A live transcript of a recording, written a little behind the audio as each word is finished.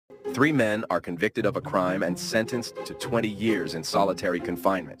Three men are convicted of a crime and sentenced to 20 years in solitary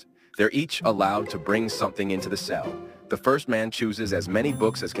confinement. They're each allowed to bring something into the cell. The first man chooses as many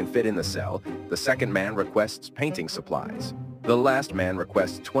books as can fit in the cell. The second man requests painting supplies. The last man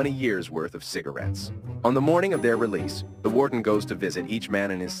requests 20 years worth of cigarettes. On the morning of their release, the warden goes to visit each man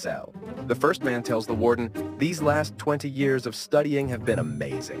in his cell. The first man tells the warden, "These last 20 years of studying have been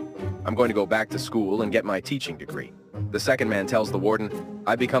amazing. I'm going to go back to school and get my teaching degree." The second man tells the warden,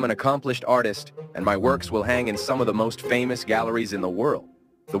 "I've become an accomplished artist, and my works will hang in some of the most famous galleries in the world."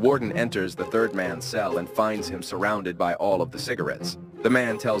 The warden enters the third man's cell and finds him surrounded by all of the cigarettes. The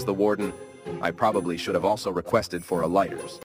man tells the warden, "I probably should have also requested for a lighters."